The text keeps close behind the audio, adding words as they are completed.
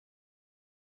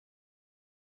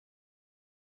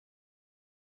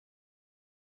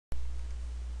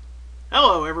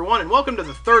Hello everyone, and welcome to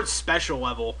the third special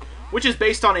level, which is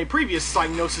based on a previous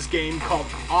Psygnosis game called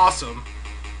Awesome.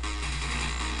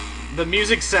 The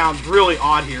music sounds really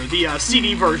odd here. The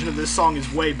CD version of this song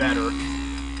is way better.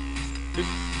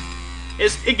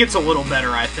 It gets a little better,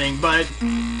 I think, but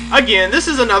again, this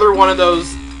is another one of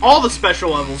those, all the special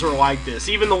levels are like this,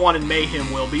 even the one in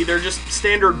Mayhem will be. They're just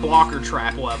standard blocker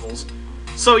trap levels.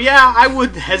 So yeah, I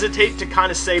would hesitate to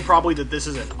kind of say probably that this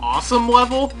is an awesome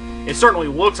level. It certainly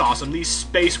looks awesome. These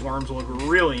space worms look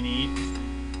really neat.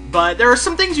 But there are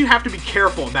some things you have to be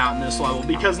careful about in this level,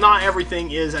 because not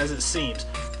everything is as it seems.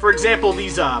 For example,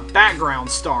 these background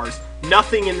stars.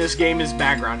 Nothing in this game is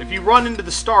background. If you run into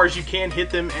the stars, you can hit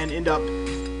them and end up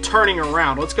turning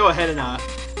around. Let's go ahead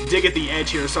and dig at the edge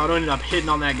here so I don't end up hitting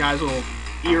on that guy's little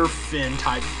ear fin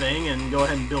type thing, and go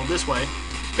ahead and build this way.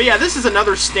 But yeah, this is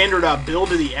another standard build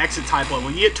to the exit type level.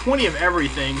 You get 20 of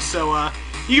everything, so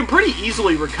you can pretty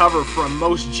easily recover from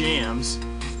most jams.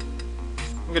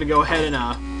 I'm going to go ahead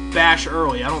and bash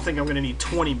early. I don't think I'm going to need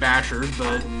 20 bashers,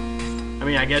 but I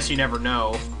mean, I guess you never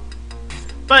know.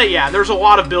 But yeah, there's a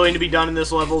lot of building to be done in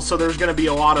this level, so there's going to be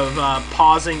a lot of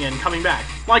pausing and coming back,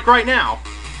 like right now.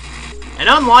 And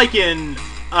unlike in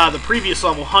the previous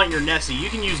level, Hunt Your Nessie, you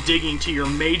can use digging to your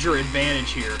major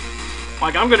advantage here.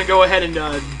 Like, I'm going to go ahead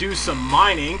and do some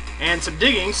mining and some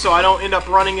digging so I don't end up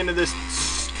running into this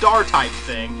star-type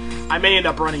thing. I may end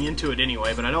up running into it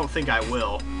anyway, but I don't think I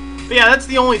will. But yeah, that's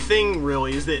the only thing,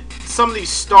 really, is that some of these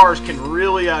stars can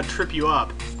really trip you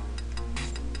up.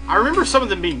 I remember some of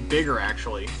them being bigger,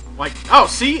 actually. Like, oh,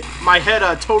 see? My head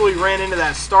totally ran into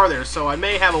that star there, so I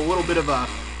may have a little bit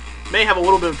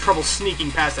of trouble sneaking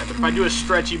past that. But if I do a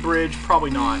stretchy bridge, probably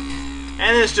not.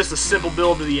 And it's just a simple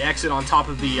build to the exit on top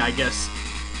of the, I guess,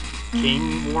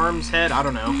 King Worm's head? I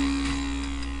don't know.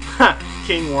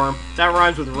 King Worm. That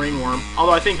rhymes with Ringworm.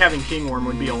 Although I think having King Worm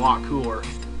would be a lot cooler.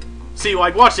 See,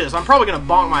 like, watch this. I'm probably going to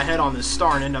bonk my head on this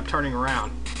star and end up turning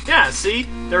around. Yeah, see?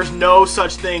 There's no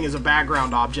such thing as a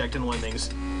background object in Lemmings.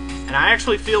 And I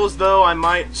actually feel as though I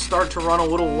might start to run a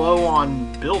little low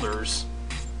on builders.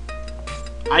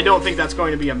 I don't think that's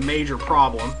going to be a major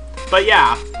problem. But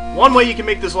yeah, one way you can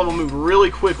make this level move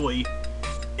really quickly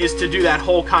is to do that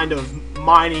whole kind of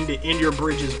mining to end your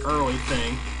bridges early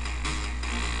thing.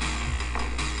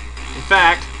 In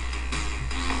fact,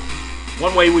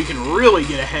 one way we can really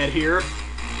get ahead here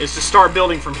is to start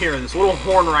building from here. This little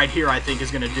horn right here, I think,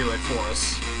 is going to do it for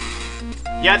us.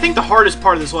 Yeah, I think the hardest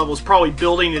part of this level is probably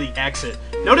building to the exit.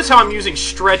 Notice how I'm using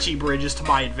stretchy bridges to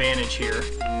my advantage here.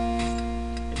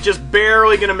 Just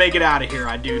barely gonna make it out of here,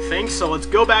 I do think. So let's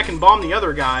go back and bomb the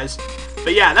other guys.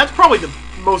 But yeah, that's probably the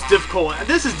most difficult.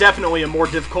 This is definitely a more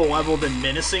difficult level than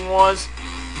Menacing was.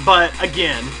 But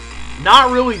again,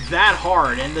 not really that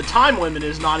hard. And the time limit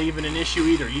is not even an issue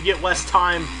either. You get less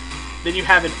time than you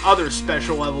have in other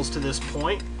special levels to this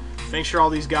point. Make sure all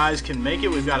these guys can make it.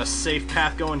 We've got a safe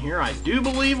path going here. I do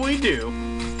believe we do.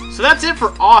 So that's it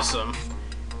for Awesome.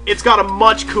 It's got a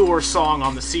much cooler song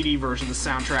on the CD version of the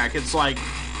soundtrack. It's like,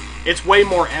 it's way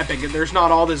more epic, and there's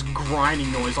not all this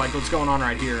grinding noise like what's going on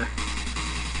right here.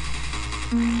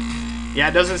 Yeah,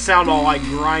 it doesn't sound all like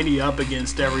grindy up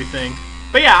against everything.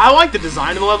 But yeah, I like the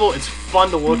design of the level. It's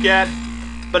fun to look at.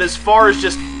 But as far as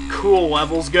just cool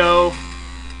levels go,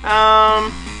 I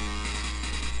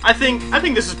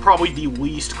think this is probably the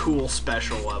least cool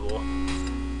special level.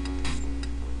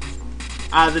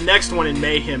 The next one in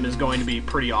Mayhem is going to be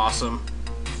pretty awesome.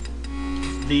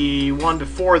 The one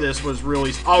before this was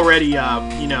really already,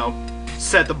 you know,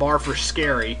 set the bar for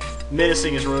scary.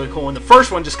 Menacing is really cool, and the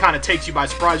first one just kind of takes you by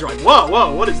surprise. You're like, whoa,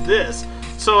 whoa, what is this?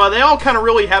 So they all kind of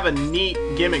really have a neat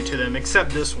gimmick to them,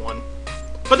 except this one.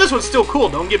 But this one's still cool,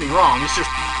 don't get me wrong. It's just,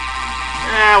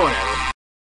 whatever.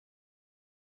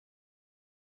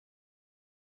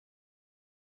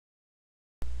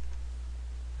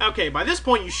 Okay, by this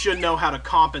point you should know how to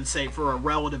compensate for a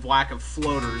relative lack of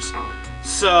floaters.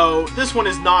 So, this one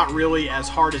is not really as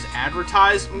hard as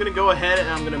advertised. I'm gonna go ahead and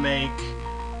I'm gonna make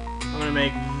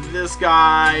this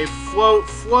guy float,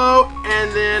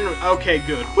 and then, okay,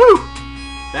 good. Woo!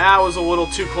 That was a little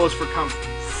too close for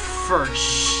comfort.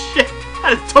 Shit!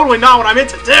 That is totally not what I meant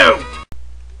to do!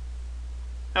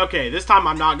 Okay, this time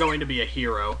I'm not going to be a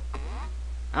hero.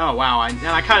 Oh, wow, and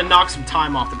I kind of knocked some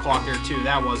time off the clock there, too.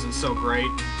 That wasn't so great.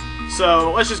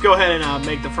 So, let's just go ahead and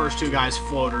make the first two guys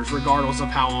floaters, regardless of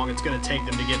how long it's going to take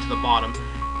them to get to the bottom.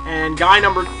 And guy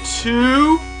number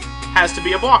 2 has to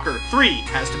be a blocker. 3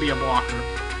 has to be a blocker.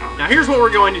 Now, here's what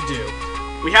we're going to do.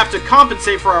 We have to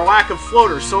compensate for our lack of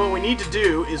floaters, so what we need to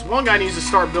do is one guy needs to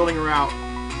start building around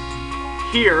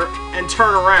here and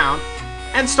turn around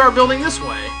and start building this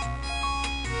way.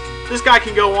 this guy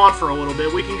can go on for a little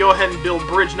bit. We can go ahead and build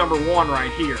bridge number 1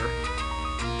 right here.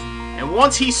 And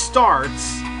once he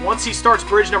starts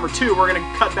bridge number 2, we're going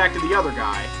to cut back to the other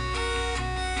guy.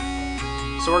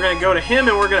 So we're going to go to him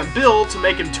and we're going to build to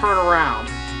make him turn around.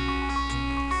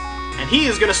 And he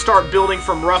is going to start building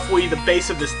from roughly the base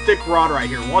of this thick rod right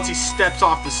here, once he steps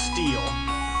off the steel.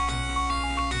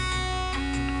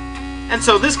 And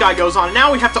so this guy goes on, and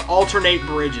now we have to alternate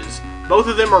bridges. Both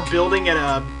of them are building at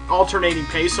an alternating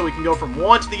pace, so we can go from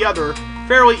one to the other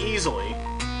fairly easily.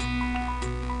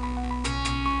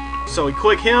 So we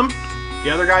click him,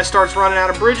 the other guy starts running out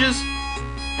of bridges,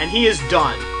 and he is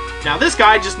done. Now this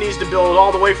guy just needs to build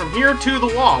all the way from here to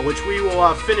the wall, which we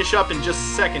will finish up in just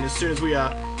a second as soon as we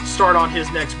start on his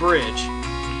next bridge.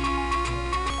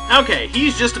 Okay,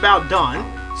 he's just about done,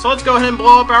 so let's go ahead and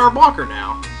blow up our blocker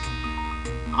now.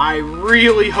 I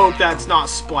really hope that's not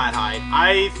splat height.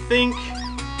 I think,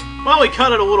 well, we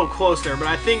cut it a little close there, but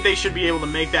I think they should be able to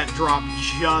make that drop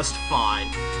just fine.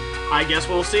 I guess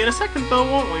we'll see in a second though,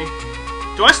 won't we?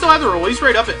 Do I still have the release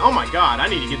rate up at, oh my god, I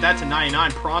need to get that to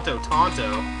 99 pronto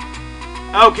tonto.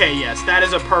 Okay, yes, that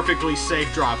is a perfectly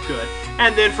safe drop, good.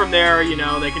 And then from there, you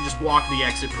know, they can just walk the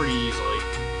exit pretty easily.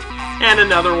 And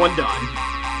another one done.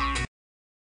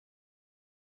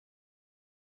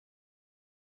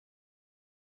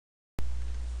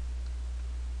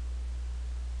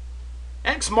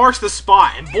 X marks the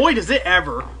spot, and boy does it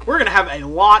ever. We're going to have a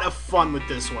lot of fun with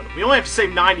this one. We only have to save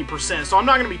 90%, so I'm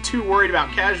not going to be too worried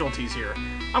about casualties here.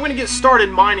 I'm going to get started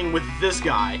mining with this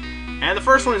guy. And the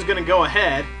first one is going to go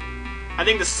ahead. I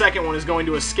think the second one is going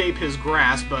to escape his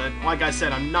grasp, but like I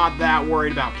said, I'm not that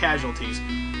worried about casualties.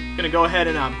 I'm going to go ahead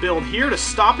and build here to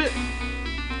stop it.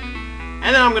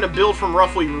 And then I'm going to build from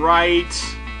roughly right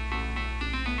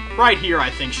here,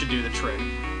 I think, should do the trick.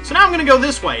 So now I'm going to go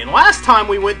this way, and last time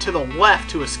we went to the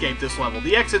left to escape this level.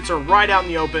 The exits are right out in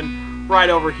the open, right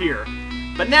over here.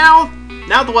 But now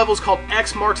the level is called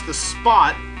X marks the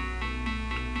spot.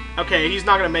 Okay, he's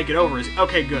not going to make it over.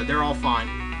 Okay, good, they're all fine.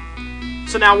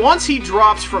 So now once he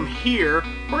drops from here,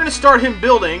 we're going to start him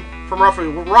building from roughly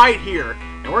right here.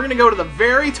 And we're going to go to the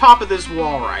very top of this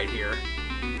wall right here.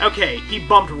 Okay, he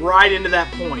bumped right into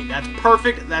that point. That's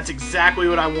perfect. That's exactly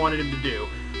what I wanted him to do.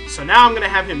 So now I'm going to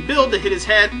have him build to hit his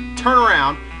head, turn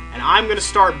around, and I'm going to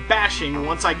start bashing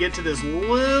once I get to this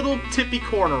little tippy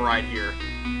corner right here.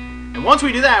 And once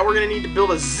we do that, we're going to need to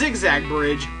build a zigzag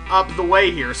bridge up the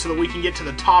way here so that we can get to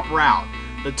the top route.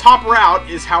 The top route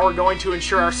is how we're going to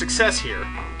ensure our success here.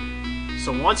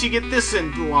 So once you get this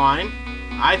in line,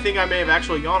 I think I may have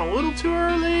actually gone a little too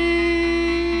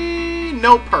early.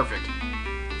 Nope, perfect.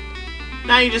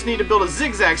 Now you just need to build a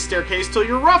zigzag staircase till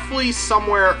you're roughly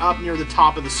somewhere up near the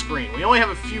top of the screen. We only have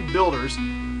a few builders,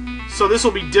 so this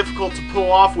will be difficult to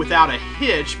pull off without a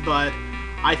hitch, but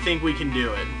I think we can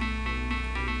do it.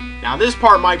 Now this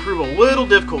part might prove a little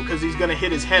difficult because he's going to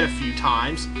hit his head a few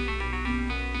times.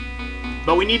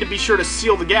 But we need to be sure to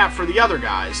seal the gap for the other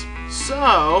guys.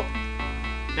 So,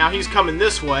 now he's coming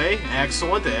this way.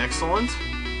 Excellent, excellent.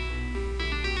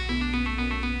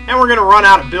 And we're going to run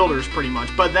out of builders pretty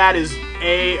much, but that is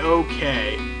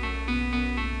A-okay.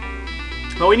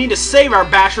 But we need to save our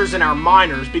bashers and our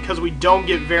miners because we don't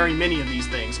get very many of these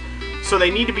things. So they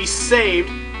need to be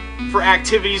saved for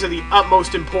activities of the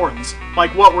utmost importance,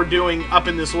 like what we're doing up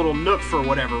in this little nook for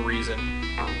whatever reason.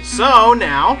 So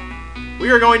now, we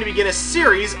are going to begin a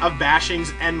series of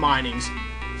bashings and minings,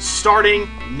 starting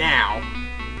now.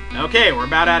 Okay, we're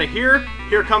about out of here.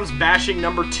 Here comes bashing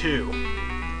number 2.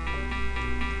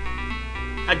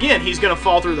 Again, he's going to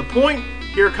fall through the point.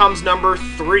 Here comes number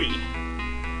 3.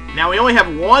 Now we only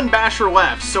have one basher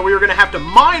left, so we are going to have to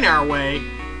mine our way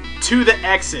to the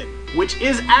exit, which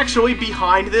is actually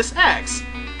behind this X.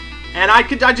 And I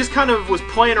just kind of was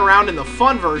playing around in the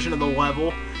fun version of the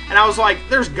level, and I was like,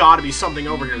 there's got to be something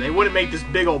over here. They wouldn't make this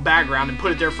big old background and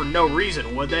put it there for no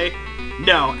reason, would they?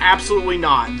 No, absolutely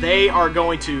not. They are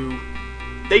going to...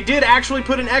 They did actually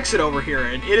put an exit over here,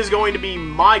 and it is going to be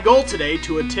my goal today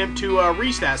to attempt to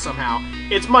reach that somehow.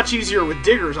 It's much easier with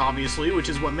diggers, obviously, which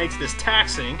is what makes this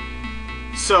taxing.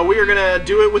 So we are going to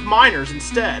do it with miners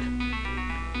instead.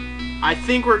 I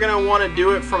think we're going to want to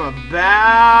do it from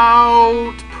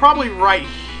about... probably right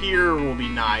here will be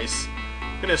nice.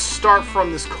 I'm going to start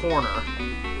from this corner.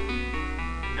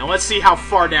 And let's see how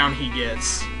far down he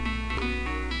gets.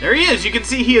 There he is. You can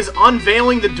see he is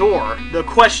unveiling the door. The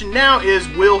question now is,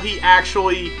 will he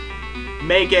actually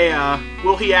make a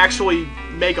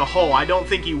hole? I don't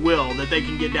think he will, that they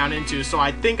can get down into. So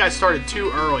I think I started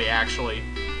too early, actually.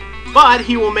 But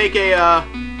he will make a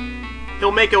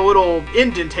he'll make a little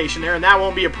indentation there, and that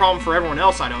won't be a problem for everyone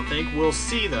else, I don't think. We'll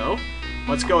see, though.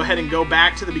 let's go ahead and go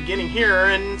back to the beginning here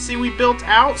and see we built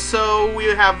out. So we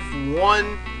have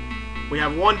one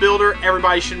builder.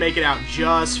 Everybody should make it out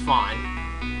just fine.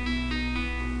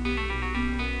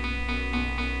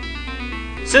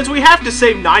 Since we have to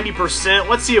save 90%,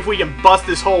 let's see if we can bust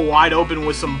this hole wide open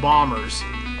with some bombers.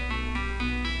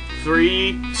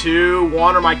 3, 2,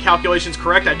 1. Are my calculations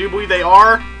correct? I do believe they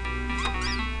are.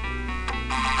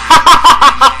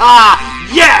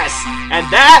 Yes! And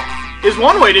that is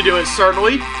one way to do it,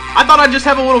 certainly. I thought I'd just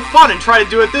have a little fun and try to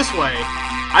do it this way.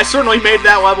 I certainly made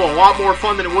that level a lot more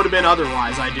fun than it would have been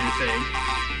otherwise, I do think.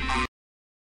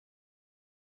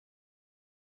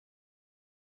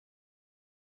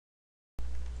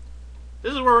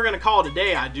 This is where we're going to call it a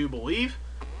day, I do believe.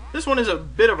 This one is a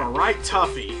bit of a right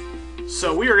toughie.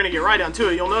 So we are going to get right down to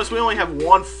it. You'll notice we only have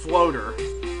one floater.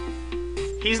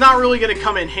 He's not really going to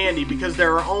come in handy because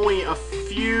there are only a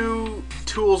few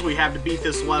tools we have to beat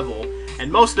this level.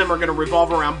 And most of them are going to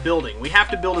revolve around building. We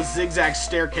have to build a zigzag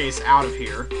staircase out of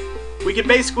here. We can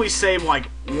basically save like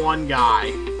one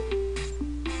guy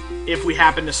if we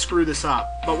happen to screw this up.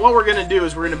 But what we're going to do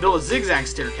is we're going to build a zigzag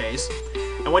staircase.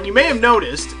 And what you may have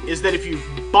noticed is that if you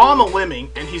bomb a lemming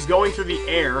and he's going through the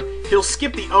air, he'll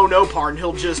skip the oh no part and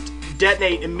he'll just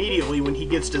detonate immediately when he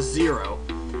gets to 0.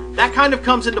 That kind of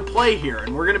comes into play here,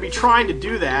 and we're going to be trying to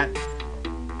do that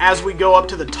as we go up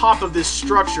to the top of this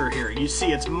structure here. You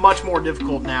see it's much more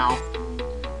difficult now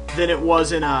than it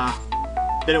was in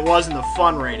the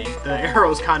fun rating. The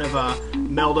arrows kind of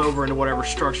meld over into whatever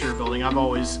structure you're building. I've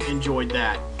always enjoyed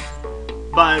that.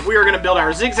 But we are going to build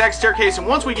our zigzag staircase, and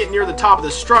once we get near the top of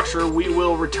the structure, we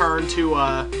will return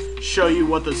to show you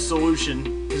what the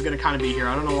solution is going to kind of be here.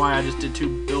 I don't know why I just did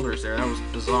 2 builders there. That was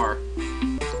bizarre.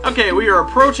 Okay, we are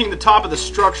approaching the top of the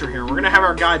structure here. We're going to have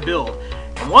our guy build.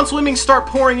 And once lemmings start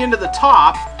pouring into the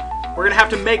top, we're going to have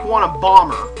to make one a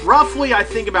bomber. Roughly, I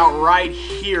think about right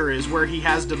here is where he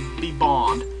has to be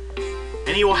bombed.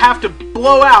 And he will have to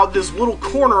blow out this little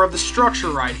corner of the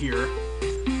structure right here.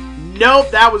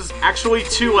 Nope, that was actually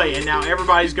too late, and now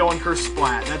everybody's going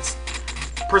kersplat. That's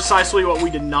precisely what we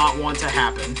did not want to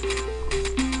happen.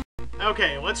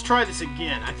 Okay, let's try this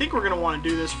again. I think we're going to want to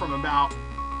do this from about...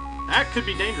 That could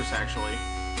be dangerous, actually.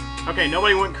 Okay,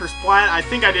 nobody went kersplat. I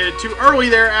think I did it too early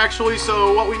there, actually,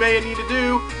 so what we may need to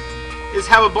do is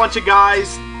have a bunch of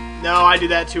guys... No, I did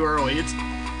that too early. It's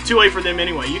too late for them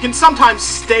anyway. You can sometimes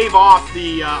stave off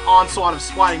the onslaught of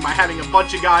splatting by having a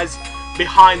bunch of guys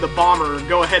behind the bomber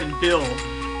go ahead and build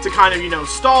to kind of, you know,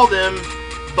 stall them,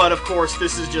 but of course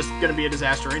this is just going to be a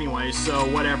disaster anyway, so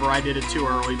whatever, I did it too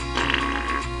early.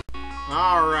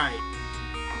 Alright,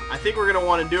 I think we're going to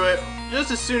want to do it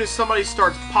just as soon as somebody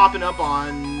starts popping up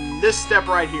on this step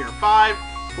right here. 5,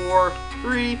 4,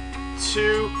 3,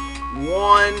 2,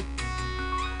 1.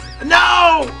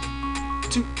 No!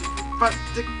 2, 5,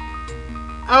 6.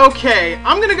 Okay,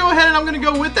 I'm going to go ahead and I'm going to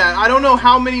go with that. I don't know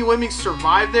how many lemmings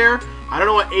survived there. I don't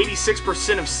know what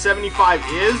 86% of 75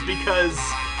 is, because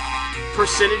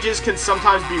percentages can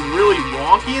sometimes be really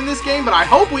wonky in this game, but I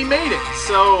hope we made it.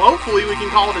 So hopefully we can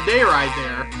call it a day right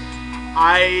there.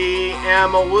 I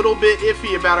am a little bit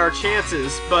iffy about our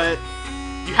chances, but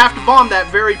you have to bomb that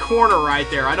very corner right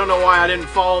there. I don't know why I didn't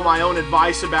follow my own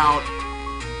advice about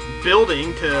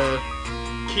building to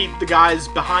keep the guys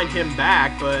behind him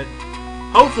back, but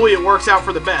hopefully it works out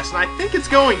for the best, and I think it's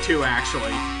going to,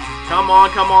 actually. Come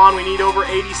on, we need over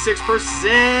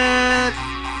 86%.